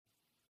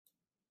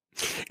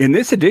In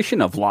this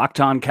edition of Locked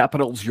On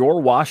Capitals,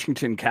 your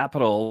Washington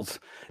Capitals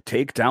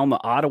take down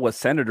the Ottawa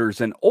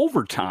Senators in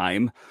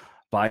overtime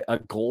by a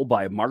goal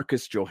by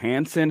Marcus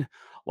Johansson.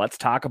 Let's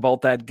talk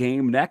about that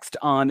game next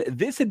on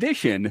this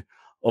edition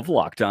of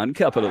Locked On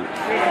Capitals.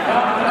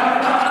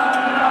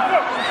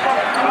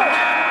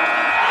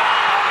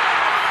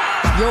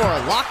 Your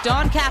Locked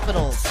On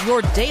Capitals,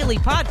 your daily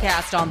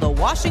podcast on the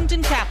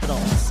Washington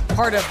Capitals.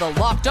 Part of the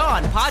Locked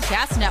On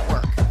Podcast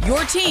Network,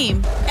 your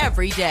team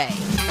every day.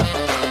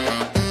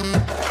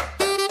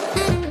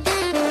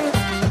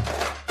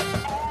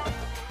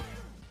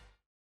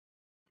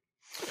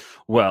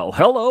 Well,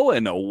 hello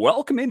and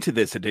welcome into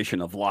this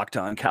edition of Locked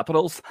On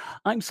Capitals.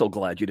 I'm so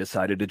glad you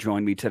decided to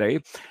join me today.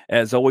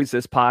 As always,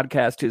 this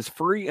podcast is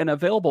free and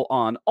available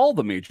on all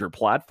the major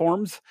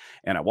platforms.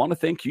 And I want to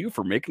thank you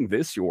for making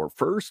this your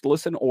first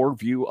listen or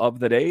view of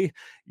the day.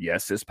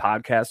 Yes, this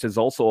podcast is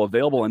also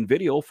available in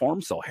video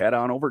form, so head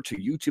on over to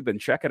YouTube and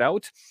check it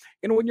out.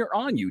 And when you're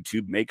on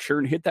YouTube, make sure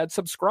and hit that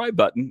subscribe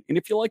button. And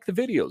if you like the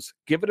videos,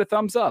 give it a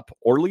thumbs up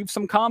or leave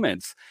some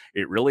comments.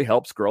 It really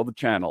helps grow the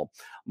channel.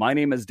 My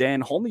name is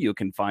Dan Holme. You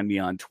can find me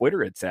on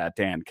Twitter. It's at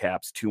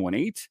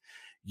DanCaps218.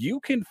 You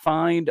can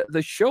find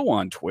the show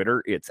on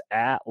Twitter. It's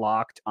at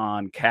Locked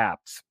On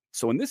Caps.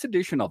 So in this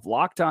edition of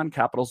Locked On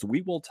Capitals,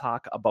 we will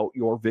talk about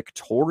your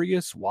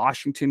victorious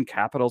Washington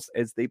Capitals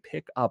as they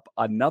pick up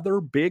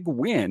another big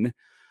win.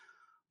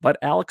 But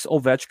Alex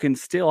Ovechkin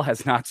still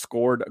has not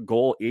scored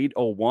goal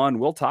 801.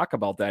 We'll talk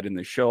about that in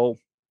the show.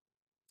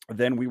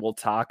 Then we will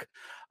talk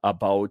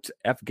about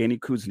Evgeny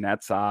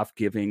Kuznetsov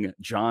giving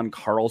John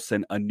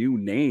Carlson a new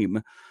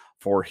name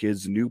for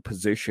his new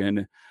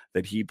position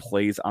that he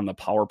plays on the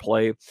power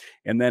play.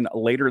 And then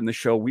later in the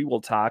show, we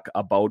will talk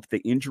about the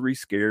injury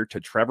scare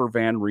to Trevor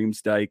Van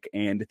Riemsdyk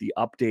and the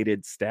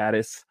updated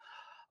status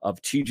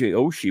of TJ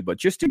Oshie. But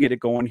just to get it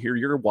going here,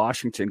 your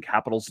Washington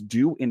Capitals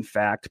do, in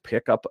fact,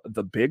 pick up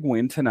the big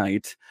win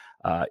tonight.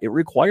 It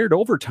required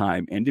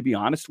overtime. And to be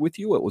honest with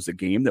you, it was a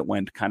game that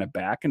went kind of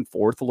back and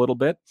forth a little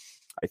bit.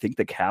 I think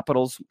the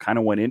Capitals kind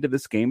of went into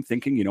this game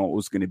thinking, it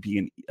was going to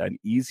be an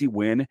easy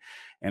win.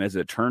 And as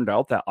it turned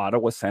out, that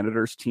Ottawa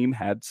Senators team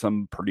had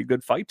some pretty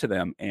good fight to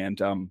them. And,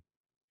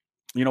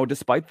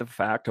 despite the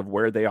fact of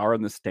where they are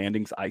in the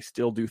standings, I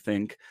still do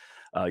think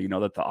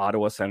that the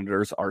Ottawa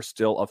Senators are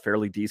still a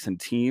fairly decent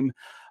team.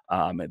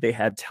 They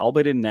had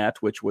Talbot in net,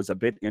 which was a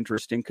bit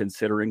interesting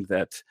considering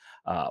that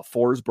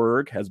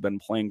Forsberg has been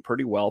playing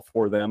pretty well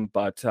for them.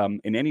 But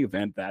in any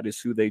event, that is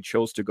who they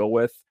chose to go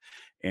with.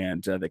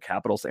 And the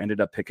Capitals ended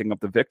up picking up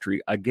the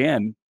victory.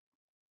 Again,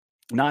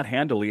 not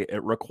handily.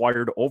 It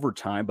required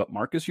overtime, but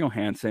Marcus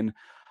Johansson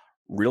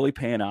really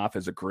paying off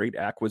as a great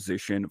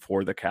acquisition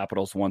for the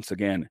Capitals once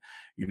again.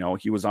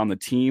 He was on the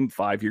team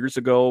 5 years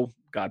ago,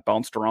 got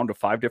bounced around to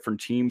 5 different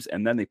teams,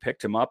 and then they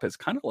picked him up as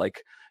kind of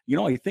like,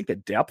 I think a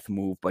depth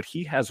move, but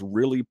he has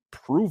really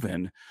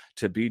proven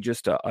to be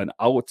just an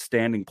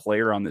outstanding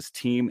player on this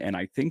team. And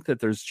I think that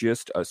there's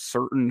just a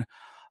certain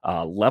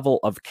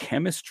level of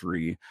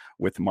chemistry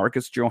with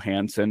Marcus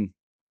Johansson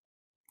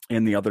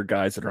and the other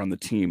guys that are on the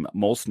team,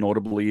 most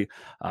notably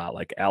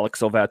like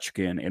Alex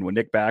Ovechkin and when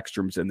Nick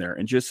Backstrom's in there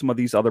and just some of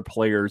these other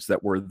players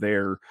that were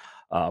there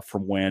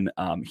from when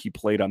he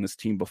played on this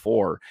team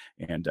before,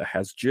 and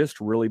has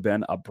just really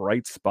been a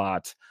bright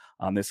spot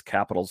on this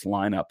Capitals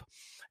lineup.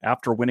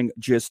 After winning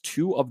just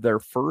 2 of their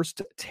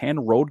first 10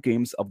 road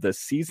games of the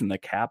season, the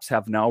Caps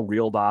have now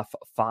reeled off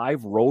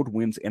 5 road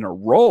wins in a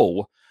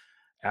row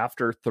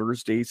after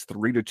Thursday's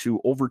 3-2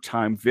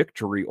 overtime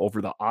victory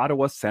over the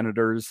Ottawa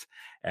Senators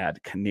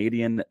at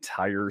Canadian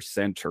Tire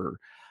Center.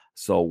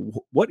 So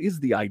what is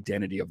the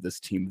identity of this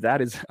team?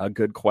 That is a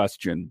good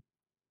question.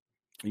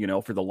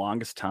 For the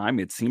longest time,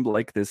 it seemed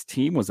like this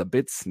team was a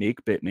bit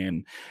snake bitten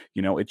in.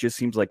 It just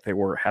seems like they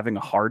were having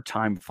a hard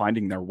time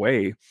finding their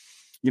way.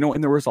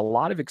 And there was a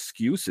lot of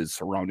excuses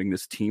surrounding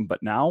this team,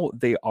 but now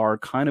they are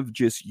kind of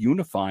just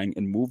unifying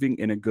and moving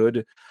in a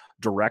good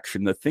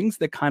direction. The things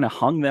that kind of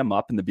hung them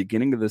up in the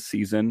beginning of the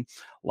season,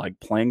 like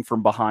playing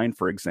from behind,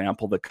 for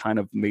example, that kind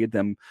of made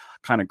them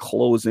kind of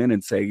close in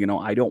and say,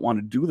 I don't want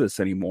to do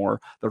this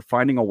anymore. They're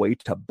finding a way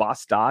to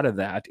bust out of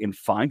that and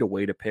find a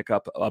way to pick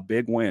up a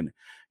big win.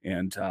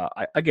 And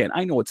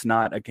I know it's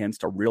not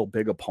against a real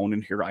big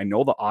opponent here. I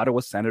know the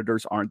Ottawa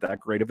Senators aren't that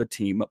great of a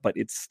team, but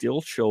it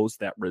still shows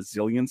that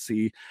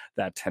resiliency,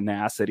 that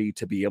tenacity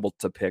to be able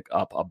to pick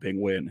up a big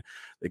win.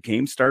 The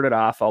game started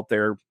off out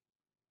there.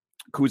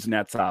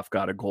 Kuznetsov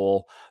got a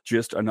goal,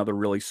 just another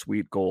really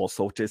sweet goal.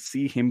 So to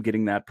see him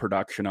getting that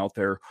production out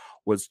there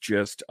was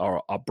just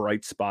a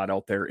bright spot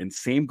out there. And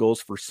same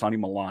goes for Sonny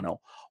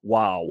Milano.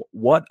 Wow,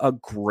 what a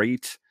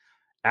great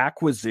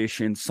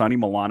acquisition Sonny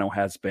Milano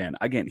has been.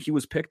 Again, he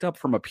was picked up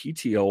from a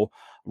PTO,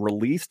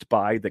 released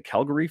by the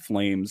Calgary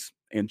Flames,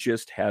 and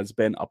just has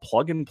been a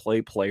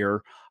plug-and-play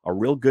player, a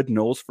real good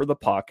nose for the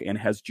puck, and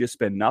has just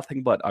been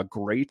nothing but a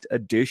great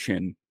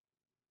addition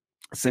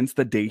since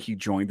the day he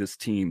joined this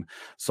team.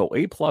 So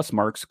A+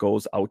 marks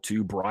goes out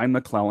to Brian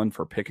McClellan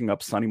for picking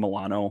up Sonny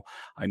Milano.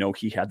 I know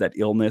he had that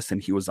illness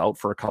and he was out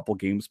for a couple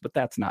games, but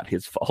that's not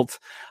his fault.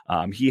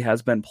 He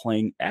has been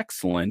playing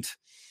excellent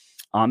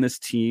on this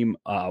team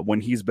when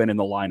he's been in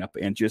the lineup,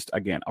 and just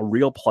again a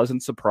real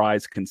pleasant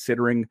surprise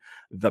considering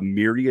the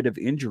myriad of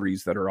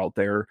injuries that are out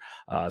there.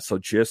 So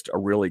just a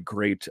really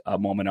great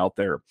moment out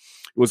there. It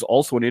was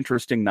also an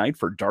interesting night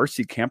for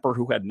Darcy Kuemper,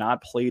 who had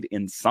not played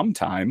in some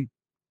time.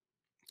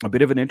 A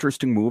bit of an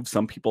interesting move.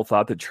 Some people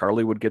thought that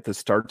Charlie would get the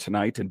start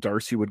tonight and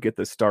Darcy would get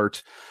the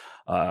start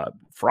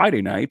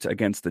Friday night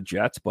against the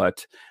Jets,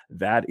 but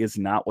that is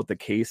not what the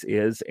case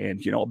is. And,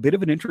 a bit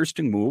of an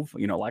interesting move.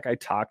 Like I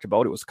talked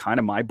about, it was kind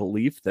of my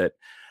belief that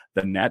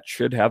the net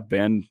should have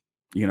been,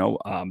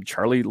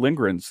 Charlie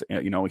Lindgren's.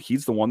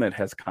 He's the one that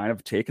has kind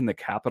of taken the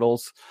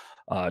Capitals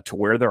to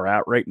where they're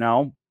at right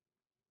now.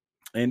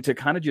 And to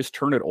kind of just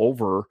turn it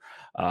over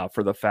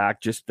for the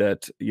fact just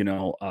that,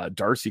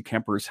 Darcy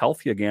Kuemper is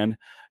healthy again.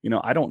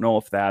 I don't know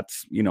if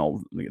that's,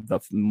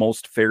 the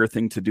most fair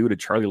thing to do to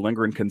Charlie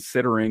Lindgren,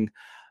 considering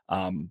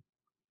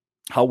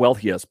how well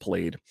he has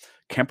played.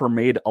 Kuemper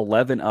made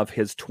 11 of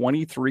his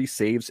 23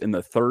 saves in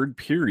the third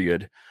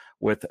period,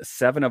 with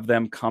 7 of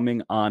them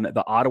coming on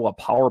the Ottawa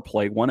power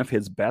play. One of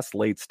his best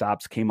late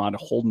stops came on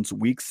Holden's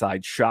weak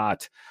side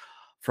shot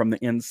from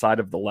the inside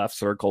of the left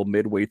circle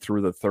midway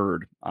through the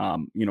third.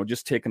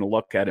 Just taking a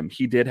look at him,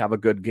 he did have a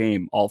good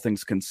game, all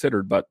things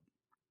considered. But,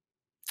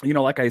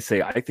 like I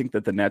say, I think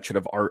that the net should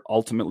have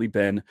ultimately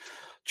been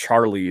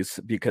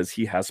Charlie's because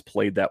he has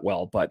played that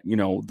well. But,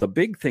 the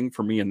big thing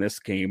for me in this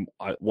game,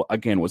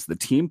 again, was the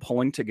team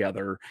pulling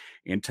together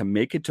and to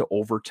make it to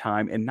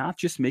overtime, and not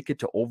just make it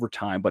to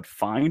overtime, but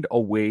find a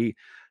way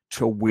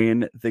to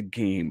win the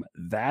game.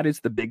 That is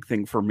the big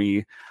thing for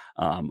me,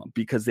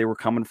 because they were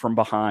coming from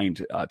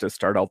behind to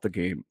start out the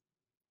game.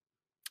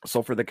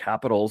 So for the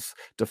Capitals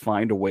to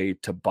find a way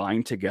to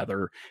bind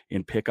together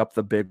and pick up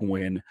the big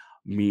win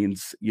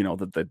means,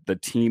 that the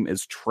team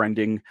is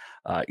trending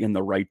in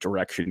the right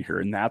direction here.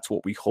 And that's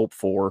what we hope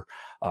for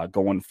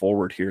going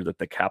forward here, that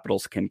the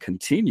Capitals can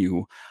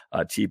continue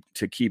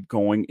to keep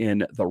going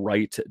in the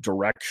right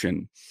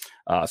direction.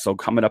 So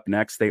coming up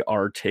next, they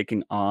are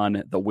taking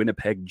on the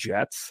Winnipeg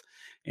Jets.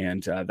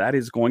 And that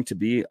is going to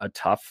be a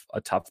tough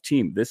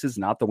team. This is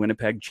not the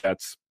Winnipeg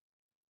Jets,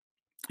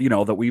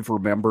 that we've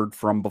remembered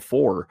from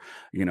before.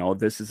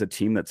 This is a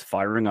team that's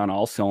firing on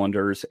all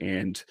cylinders,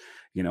 and,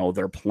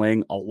 they're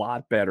playing a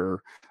lot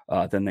better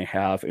than they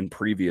have in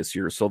previous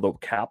years. So the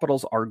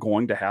Capitals are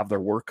going to have their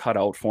work cut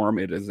out for them.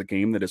 It is a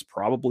game that is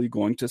probably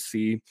going to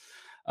see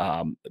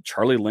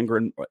Charlie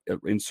Lindgren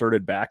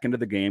inserted back into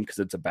the game because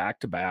it's a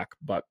back-to-back,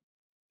 but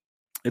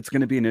it's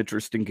going to be an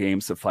interesting game,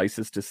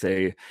 suffices to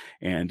say,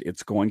 and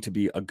it's going to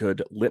be a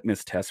good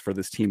litmus test for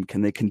this team.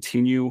 Can they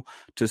continue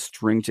to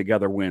string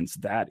together wins?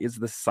 That is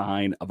the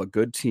sign of a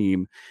good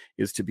team,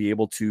 is to be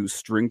able to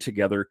string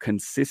together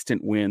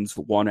consistent wins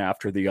one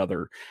after the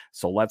other.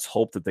 So let's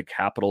hope that the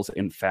Capitals,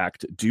 in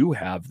fact, do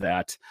have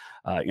that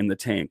in the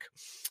tank.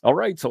 All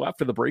right, so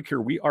after the break here,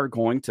 we are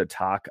going to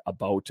talk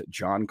about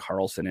John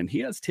Carlson, and he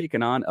has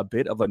taken on a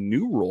bit of a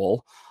new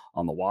role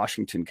on the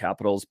Washington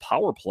Capitals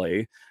power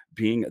play,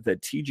 being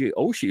that TJ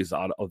Oshie is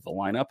out of the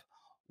lineup.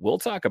 We'll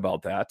talk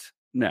about that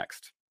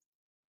next.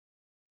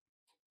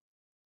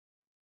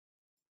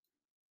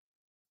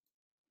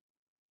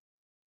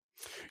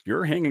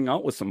 You're hanging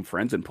out with some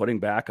friends and putting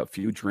back a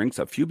few drinks.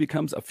 A few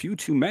becomes a few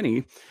too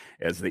many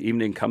as the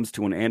evening comes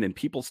to an end and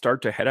people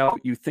start to head out.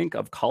 You think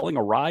of calling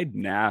a ride?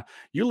 Nah,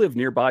 you live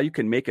nearby. You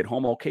can make it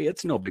home okay.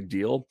 It's no big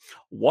deal.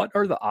 What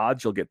are the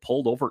odds you'll get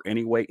pulled over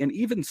anyway? And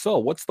even so,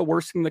 what's the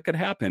worst thing that could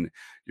happen?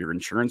 Your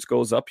insurance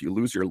goes up, you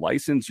lose your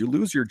license, you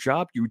lose your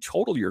job, you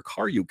total your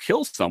car, you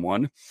kill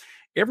someone.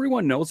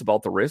 Everyone knows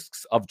about the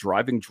risks of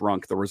driving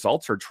drunk. The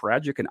results are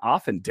tragic and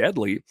often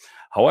deadly.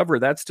 However,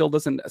 that still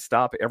doesn't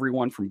stop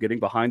everyone from getting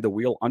behind the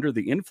wheel under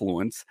the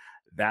influence.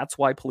 That's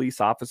why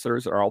police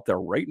officers are out there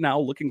right now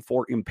looking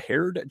for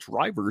impaired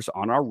drivers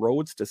on our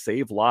roads to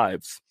save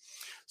lives.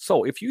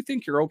 So if you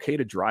think you're okay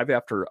to drive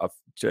after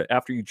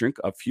you drink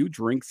a few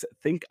drinks,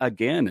 think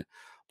again.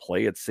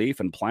 Play it safe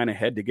and plan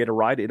ahead to get a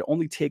ride. It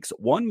only takes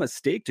one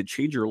mistake to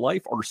change your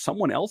life or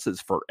someone else's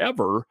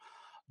forever.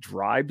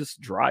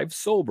 Drive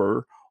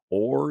sober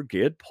or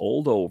get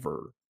pulled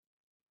over.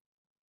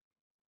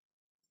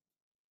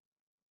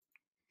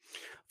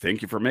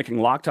 Thank you for making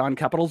Locked On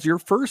Capitals your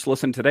first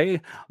listen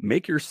today.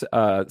 Make your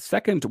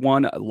second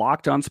one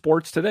Locked On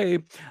Sports today.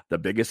 The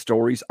biggest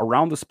stories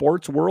around the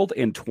sports world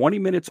in 20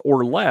 minutes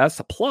or less,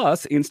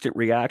 plus instant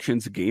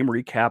reactions, game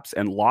recaps,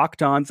 and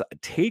Locked On's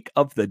take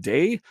of the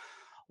day.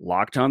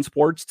 Locked On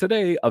Sports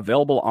today,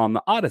 available on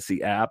the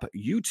Odyssey app,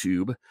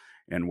 YouTube,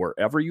 and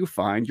wherever you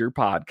find your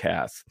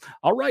podcasts.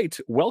 All right,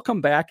 welcome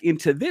back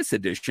into this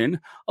edition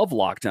of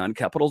Locked On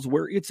Capitals,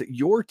 where it's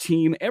your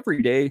team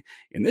every day.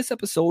 In this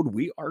episode,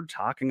 we are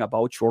talking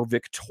about your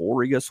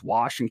victorious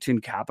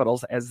Washington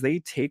Capitals as they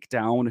take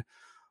down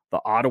the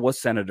Ottawa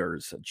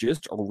Senators.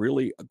 Just a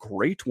really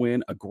great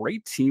win, a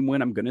great team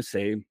win, I'm going to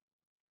say.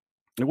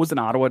 It was an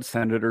Ottawa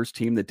Senators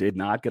team that did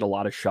not get a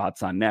lot of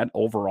shots on net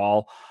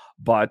overall.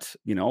 But,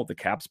 the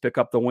Caps pick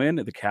up the win.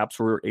 The Caps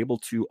were able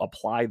to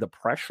apply the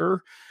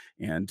pressure.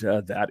 And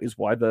that is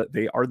why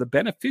they are the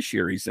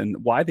beneficiaries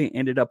and why they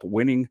ended up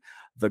winning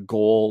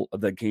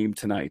the game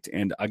tonight.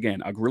 And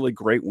again, a really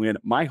great win.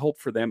 My hope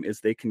for them is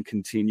they can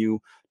continue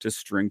to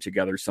string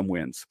together some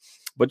wins.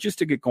 But just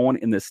to get going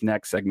in this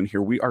next segment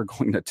here, we are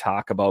going to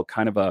talk about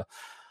kind of a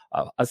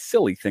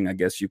silly thing, I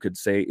guess you could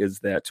say, is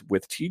that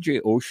with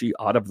TJ Oshie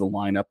out of the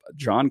lineup,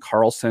 John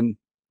Carlson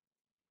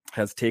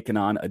has taken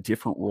on a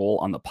different role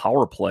on the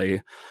power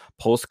play.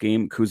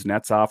 Post-game,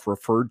 Kuznetsov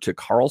referred to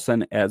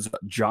Carlson as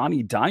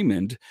Johnny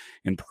Diamond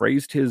and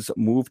praised his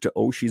move to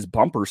Oshie's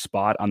bumper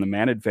spot on the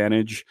man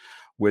advantage,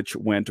 which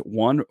went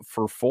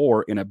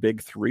 1-for-4 in a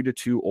big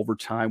 3-2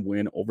 overtime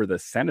win over the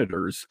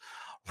Senators.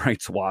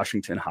 Writes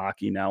Washington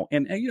Hockey now.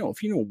 And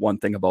if you know one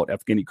thing about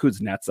Evgeny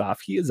Kuznetsov,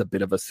 he is a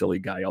bit of a silly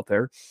guy out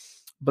there.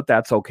 But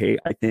that's okay.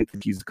 I think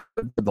that he's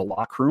good for the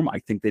locker room. I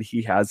think that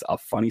he has a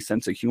funny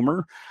sense of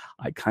humor.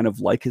 I kind of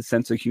like his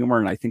sense of humor,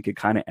 and I think it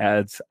kind of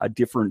adds a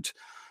different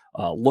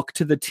look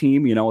to the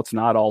team. It's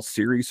not all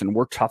serious, and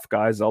we're tough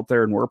guys out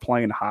there, and we're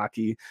playing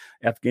hockey.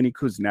 Evgeny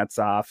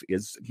Kuznetsov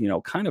is,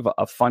 kind of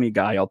a funny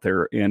guy out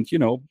there, and,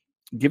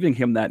 giving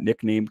him that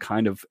nickname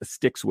kind of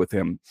sticks with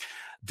him.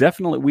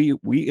 Definitely,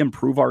 we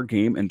improve our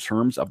game in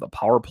terms of the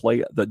power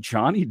play. The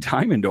Johnny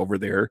Diamond over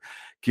there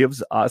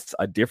gives us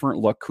a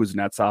different look,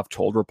 Kuznetsov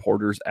told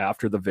reporters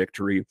after the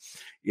victory.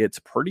 It's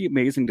pretty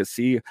amazing to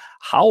see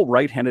how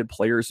right-handed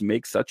players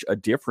make such a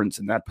difference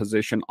in that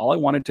position. All I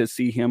wanted to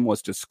see him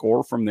was to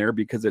score from there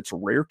because it's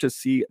rare to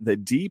see the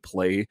D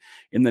play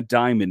in the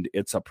diamond.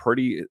 It's a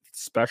pretty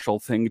special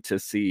thing to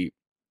see.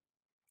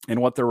 And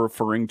what they're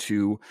referring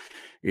to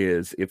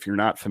is, if you're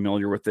not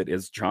familiar with it,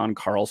 is John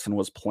Carlson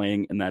was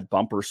playing in that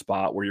bumper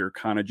spot where you're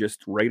kind of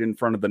just right in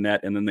front of the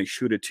net and then they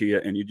shoot it to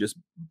you and you just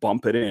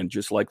bump it in,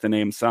 just like the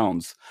name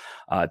sounds.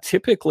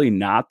 Typically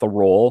not the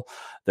role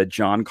that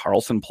John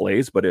Carlson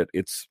plays, but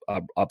it's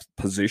a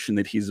position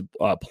that he's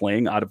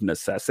playing out of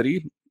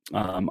necessity.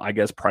 I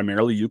guess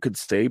primarily you could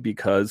say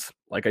because,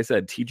 like I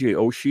said, TJ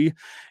Oshie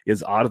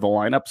is out of the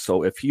lineup.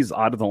 So if he's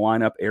out of the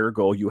lineup,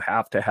 ergo, you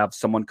have to have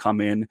someone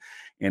come in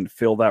and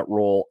fill that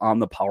role on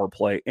the power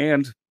play.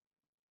 And,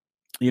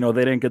 they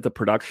didn't get the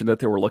production that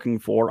they were looking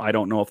for. I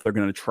don't know if they're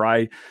going to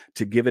try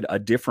to give it a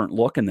different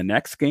look in the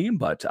next game,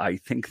 but I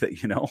think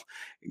that,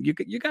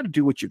 you got to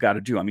do what you got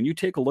to do. I mean, you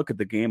take a look at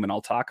the game, and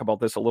I'll talk about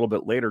this a little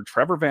bit later.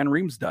 Trevor Van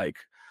Riemsdyk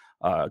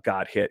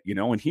got hit,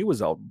 and he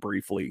was out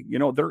briefly.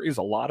 There is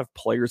a lot of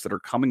players that are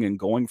coming and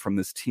going from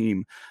this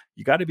team.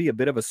 You got to be a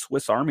bit of a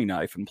Swiss Army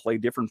knife and play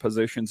different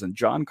positions. And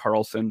John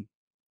Carlson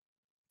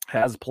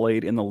has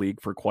played in the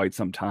league for quite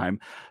some time,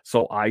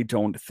 so I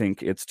don't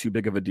think it's too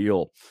big of a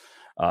deal.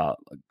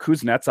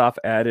 Kuznetsov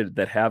added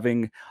that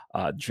having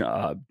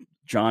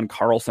John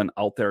Carlson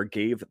out there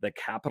gave the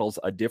Capitals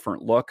a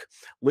different look.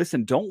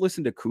 Don't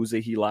listen to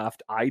Kuze. He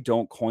laughed. I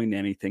don't coin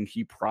anything.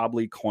 He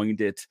probably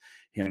coined it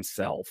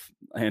himself.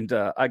 And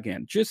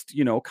again, just,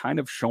 kind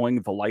of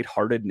showing the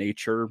lighthearted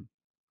nature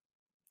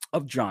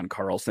of John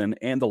Carlson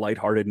and the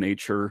lighthearted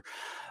nature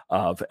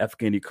of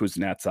Evgeny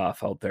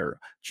Kuznetsov out there.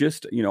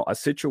 Just, a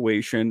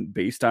situation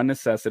based on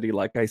necessity,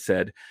 like I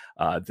said,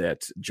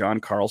 that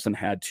John Carlson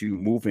had to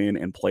move in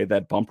and play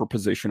that bumper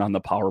position on the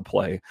power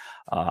play.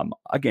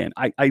 Again,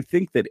 I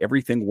think that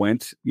everything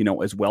went,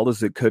 as well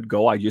as it could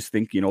go. I just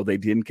think, they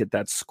didn't get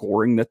that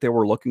scoring that they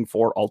were looking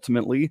for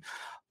ultimately.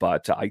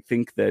 But I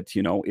think that,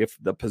 if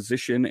the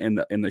position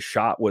and the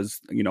shot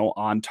was,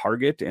 on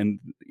target and,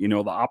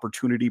 the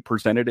opportunity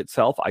presented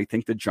itself, I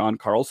think that John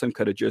Carlson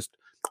could have just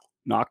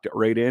knocked it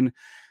right in.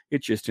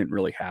 It just didn't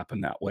really happen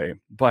that way.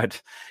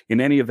 But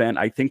in any event,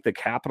 I think the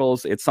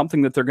Capitals, it's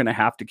something that they're going to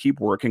have to keep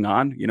working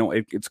on.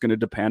 It's going to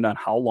depend on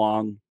how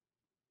long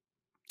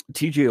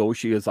TJ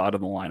Oshie is out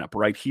of the lineup,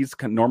 right? He's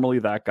normally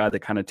that guy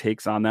that kind of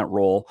takes on that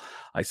role.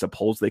 I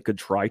suppose they could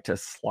try to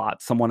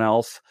slot someone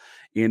else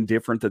in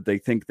different that they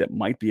think that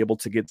might be able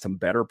to get some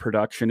better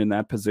production in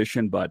that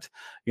position. But,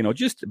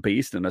 just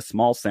based on a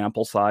small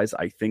sample size,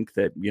 I think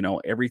that,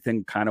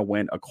 everything kind of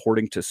went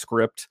according to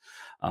script.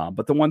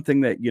 But the one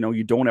thing that,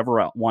 you don't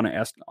ever want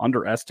to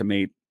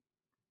underestimate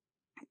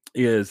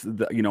is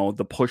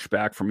the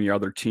pushback from your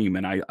other team.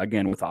 And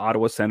again, with the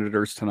Ottawa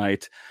Senators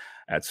tonight,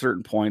 at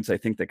certain points, I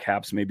think the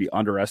Caps maybe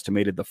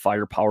underestimated the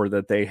firepower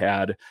that they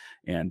had,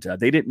 and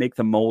they didn't make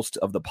the most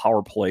of the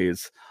power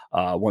plays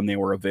when they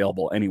were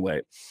available anyway.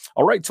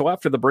 All right, so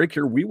after the break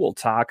here, we will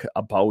talk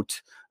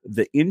about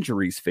the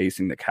injuries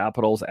facing the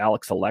Capitals.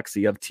 Alex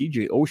Alexeyev,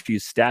 TJ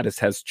Oshie's status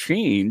has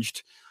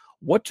changed.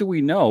 What do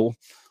we know?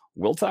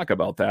 We'll talk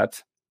about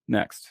that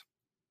next.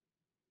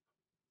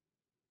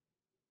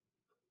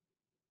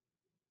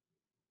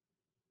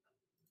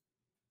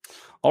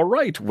 All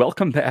right,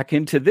 welcome back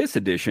into this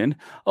edition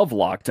of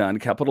Locked On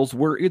Capitals,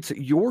 where it's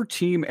your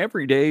team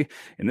every day.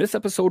 In this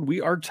episode,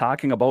 we are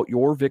talking about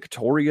your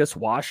victorious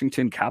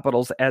Washington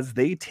Capitals as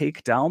they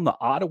take down the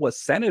Ottawa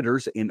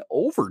Senators in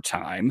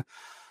overtime.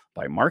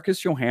 by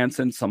Marcus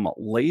Johansson. Some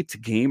late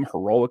game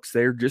heroics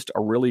there, just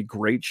a really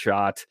great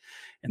shot.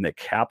 And the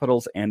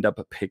Capitals end up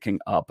picking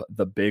up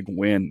the big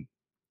win.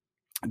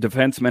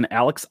 Defenseman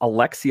Alex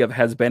Alexeyev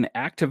has been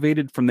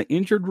activated from the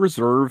injured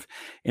reserve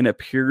and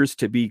appears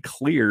to be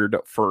cleared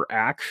for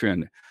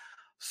action.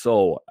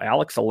 So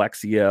Alex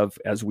Alexeyev,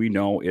 as we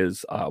know,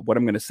 is what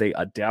I'm going to say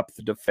a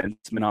depth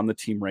defenseman on the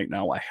team right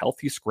now, a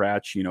healthy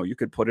scratch. You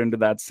could put into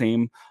that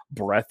same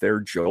breath there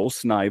Joe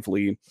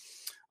Snively.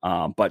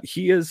 But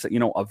he is,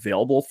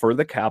 available for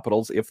the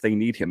Capitals if they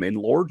need him. And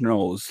Lord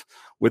knows,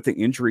 with the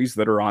injuries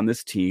that are on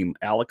this team,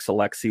 Alex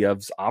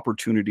Alexeyev's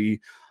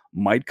opportunity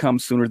might come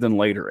sooner than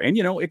later. And,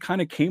 it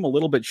kind of came a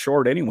little bit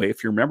short anyway.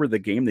 If you remember the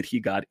game that he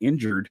got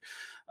injured,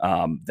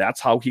 that's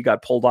how he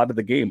got pulled out of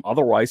the game.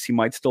 Otherwise, he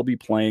might still be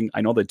playing.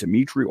 I know that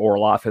Dmitry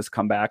Orlov has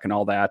come back and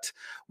all that.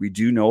 We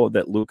do know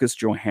that Lucas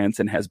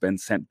Johansson has been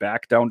sent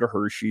back down to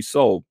Hershey.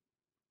 So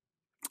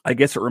I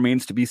guess it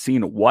remains to be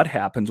seen what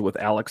happens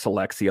with Alex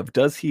Alexeyev.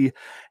 Does he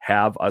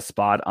have a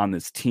spot on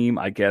this team?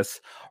 I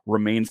guess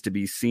remains to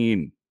be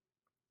seen.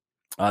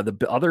 The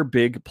other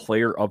big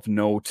player of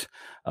note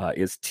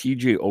is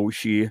TJ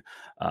Oshie,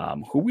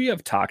 who we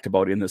have talked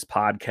about in this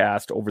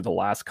podcast over the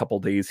last couple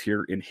days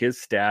here in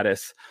his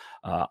status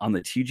on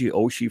the TJ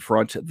Oshie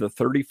front. The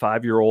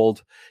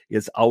 35-year-old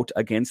is out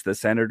against the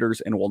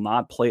Senators and will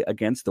not play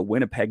against the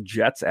Winnipeg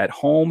Jets at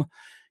home.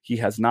 He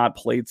has not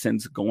played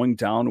since going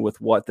down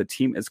with what the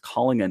team is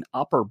calling an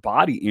upper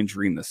body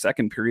injury in the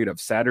second period of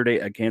Saturday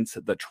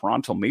against the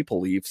Toronto Maple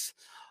Leafs.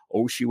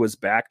 Oshie was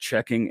back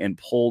checking and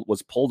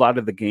was pulled out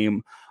of the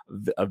game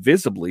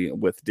visibly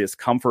with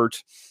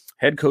discomfort.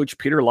 Head coach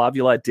Peter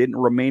Laviolette didn't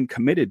remain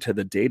committed to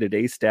the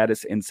day-to-day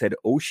status and said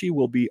Oshie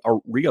will be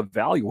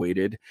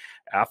reevaluated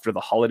after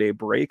the holiday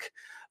break.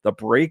 The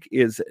break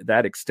is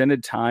that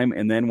extended time,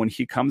 and then when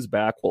he comes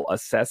back, we'll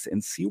assess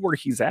and see where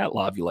he's at,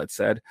 Laviolette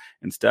said.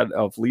 Instead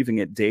of leaving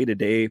it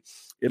day-to-day,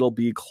 it'll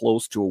be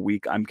close to a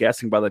week. I'm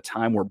guessing by the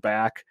time we're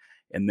back,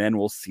 and then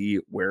we'll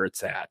see where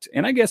it's at.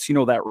 And I guess,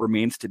 that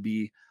remains to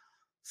be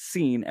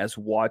seen as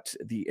what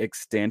the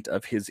extent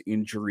of his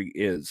injury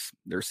is.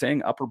 They're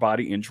saying upper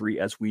body injury,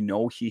 as we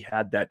know he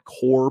had that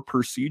core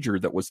procedure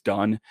that was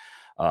done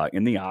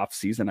in the off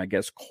season. I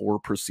guess core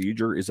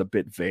procedure is a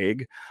bit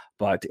vague,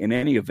 but in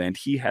any event,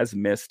 he has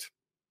missed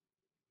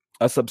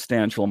a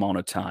substantial amount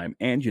of time.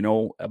 And,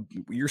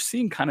 you're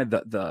seeing kind of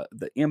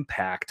the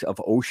impact of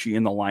Oshie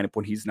in the lineup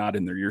when he's not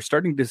in there. You're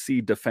starting to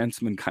see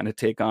defensemen kind of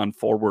take on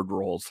forward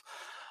roles.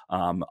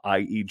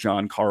 I.e.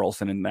 John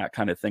Carlson and that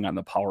kind of thing on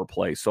the power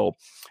play. So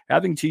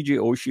having TJ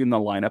Oshie in the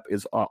lineup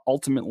is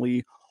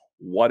ultimately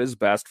what is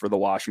best for the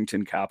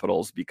Washington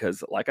Capitals,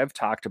 because like I've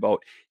talked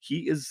about,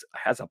 he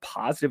has a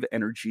positive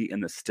energy,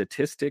 and the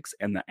statistics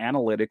and the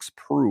analytics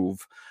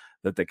prove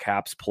that the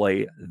Caps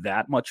play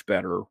that much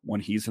better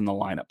when he's in the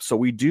lineup. So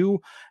we do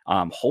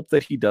hope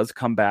that he does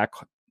come back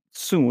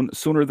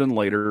sooner than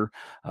later,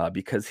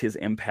 because his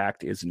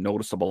impact is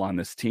noticeable on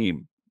this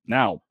team.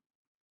 Now,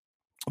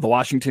 the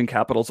Washington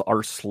Capitals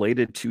are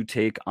slated to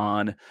take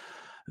on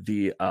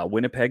the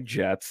Winnipeg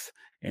Jets,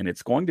 and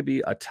it's going to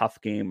be a tough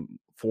game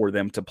for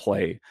them to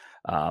play,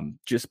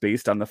 just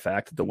based on the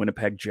fact that the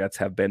Winnipeg Jets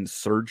have been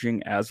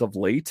surging as of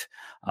late.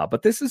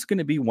 But this is going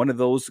to be one of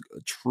those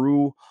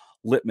true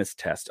litmus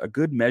tests. A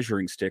good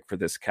measuring stick for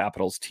this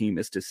Capitals team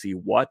is to see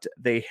what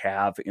they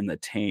have in the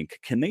tank.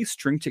 Can they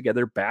string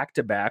together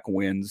back-to-back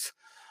wins?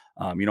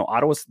 The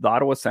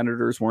Ottawa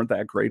Senators weren't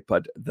that great,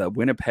 but the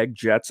Winnipeg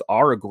Jets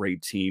are a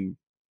great team.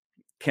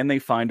 Can they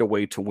find a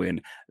way to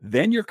win?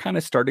 Then you're kind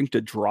of starting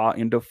to draw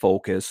into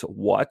focus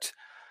what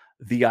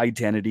the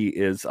identity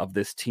is of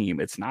this team.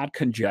 It's not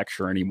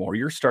conjecture anymore.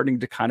 You're starting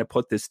to kind of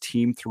put this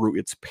team through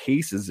its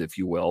paces, if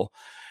you will.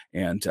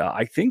 And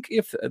I think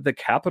if the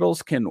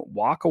Capitals can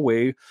walk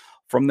away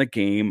from the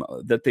game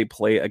that they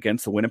play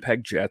against the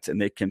Winnipeg Jets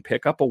and they can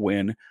pick up a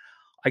win,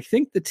 I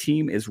think the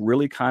team is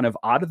really kind of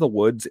out of the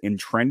woods and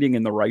trending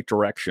in the right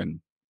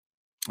direction.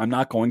 I'm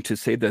not going to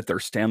say that they're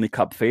Stanley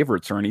Cup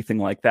favorites or anything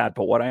like that,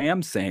 but what I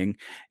am saying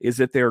is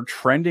that they're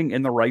trending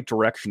in the right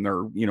direction.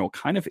 They're,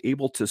 kind of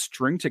able to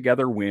string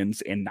together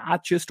wins, and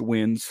not just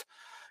wins,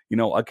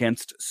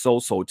 against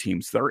so-so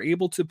teams. They're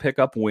able to pick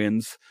up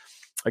wins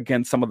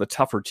against some of the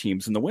tougher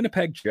teams. And the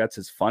Winnipeg Jets,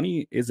 as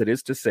funny as it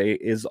is to say,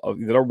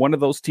 they're one of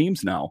those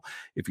teams now.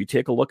 If you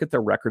take a look at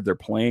their record, they're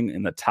playing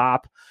in the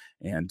top.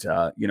 And,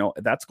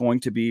 that's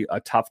going to be a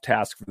tough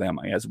task for them.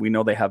 As we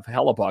know, they have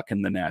Hellebuck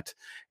in the net.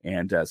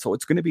 And so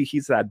it's going to be,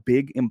 he's that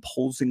big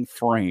imposing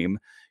frame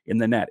in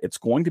the net. It's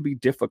going to be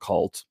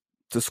difficult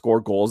to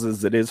score goals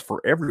as it is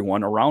for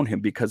everyone around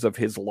him because of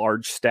his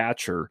large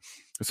stature.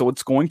 So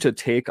it's going to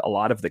take a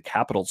lot of the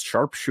Capitals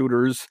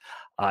sharpshooters,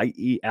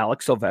 i.e.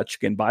 Alex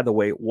Ovechkin. By the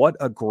way, what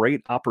a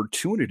great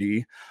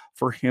opportunity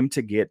for him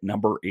to get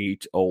number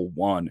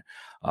 801.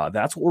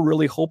 That's what we're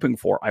really hoping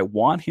for. I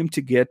want him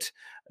to get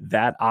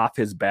that off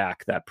his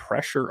back, that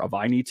pressure of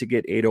I need to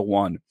get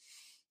 801.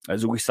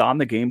 As we saw in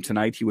the game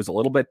tonight, he was a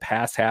little bit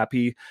pass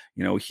happy.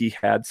 He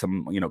had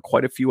some,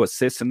 quite a few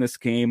assists in this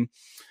game.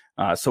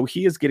 So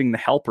he is getting the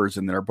helpers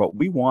in there, but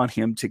we want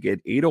him to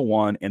get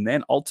 801 and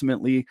then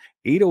ultimately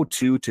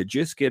 802 to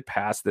just get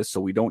past this so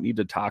we don't need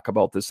to talk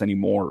about this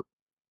anymore.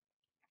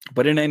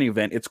 But in any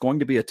event, it's going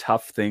to be a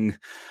tough thing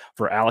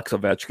for Alex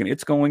Ovechkin.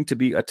 It's going to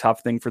be a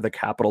tough thing for the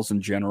Capitals in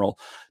general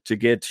to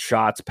get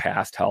shots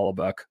past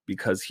Hellebuyck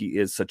because he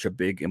is such a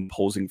big,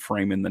 imposing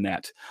frame in the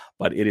net.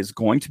 But it is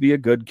going to be a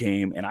good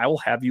game, and I will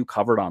have you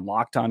covered on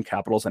Locked On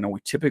Capitals. I know we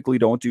typically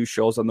don't do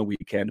shows on the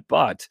weekend,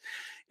 but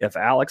if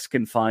Alex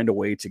can find a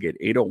way to get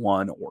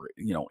 801 or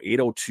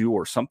 802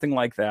 or something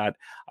like that,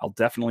 I'll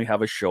definitely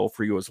have a show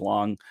for you as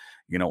long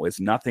as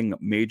nothing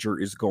major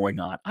is going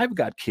on. I've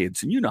got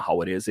kids, and you know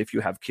how it is. If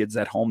you have kids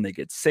at home, they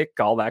get sick,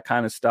 all that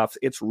kind of stuff.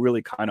 It's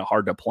really kind of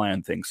hard to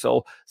plan things.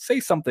 So say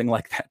something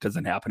like that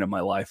doesn't happen in my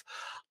life.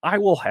 I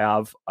will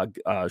have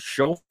a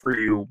show for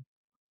you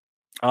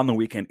on the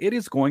weekend. It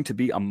is going to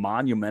be a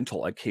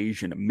monumental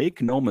occasion.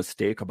 Make no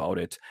mistake about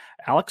it.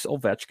 Alex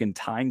Ovechkin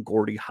tying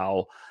Gordie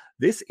Howe.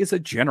 This is a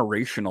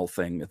generational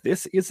thing.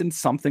 This isn't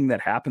something that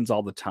happens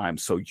all the time.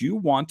 So you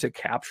want to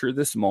capture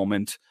this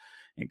moment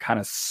and kind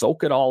of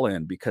soak it all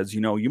in because,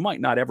 you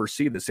might not ever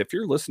see this. If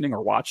you're listening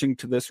or watching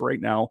to this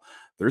right now,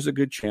 there's a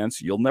good chance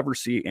you'll never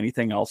see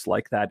anything else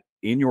like that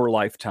in your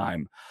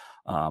lifetime.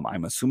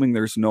 I'm assuming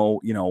there's no,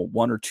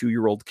 1 or 2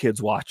 year old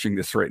kids watching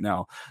this right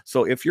now.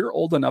 So if you're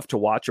old enough to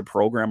watch a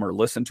program or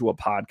listen to a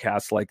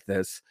podcast like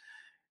this,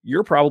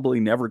 you're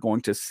probably never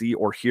going to see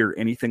or hear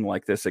anything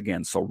like this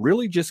again. So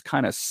really just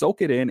kind of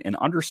soak it in and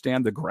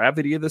understand the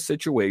gravity of the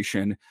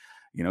situation.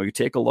 You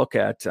take a look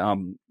at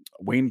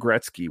Wayne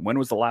Gretzky. When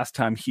was the last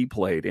time he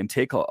played? And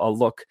take a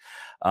look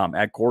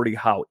at Gordie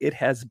Howe. It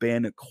has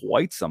been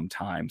quite some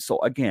time.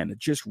 So again,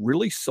 just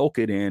really soak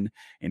it in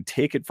and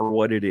take it for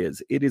what it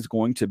is. It is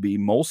going to be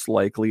most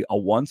likely a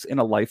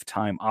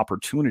once-in-a-lifetime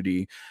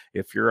opportunity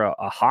if you're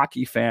a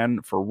hockey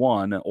fan for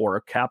one or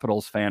a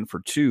Capitals fan for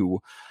two.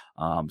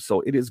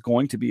 So it is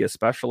going to be a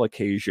special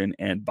occasion.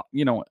 And,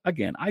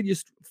 again, I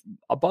just,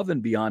 above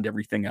and beyond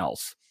everything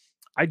else,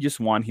 I just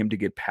want him to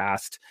get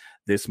past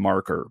this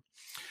marker.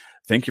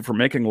 Thank you for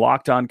making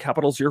Locked On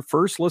Capitals your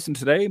first listen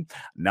today.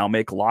 Now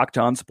make Locked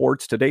On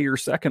Sports Today your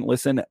second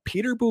listen.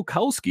 Peter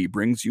Bukowski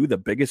brings you the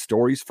biggest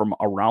stories from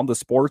around the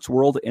sports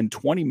world in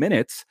 20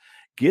 minutes.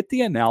 Get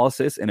the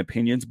analysis and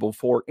opinions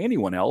before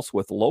anyone else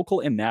with local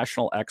and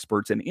national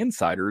experts and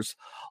insiders.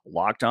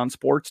 Locked On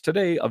Sports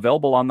Today,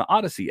 available on the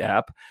Odyssey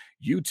app,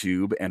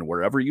 YouTube, and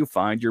wherever you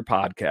find your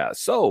podcasts.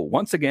 So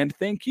once again,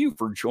 thank you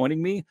for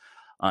joining me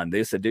on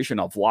this edition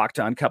of Locked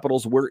On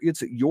Capitals, where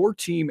it's your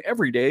team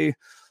every day.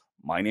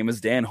 My name is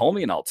Dan Holme,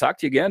 and I'll talk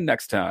to you again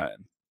next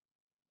time.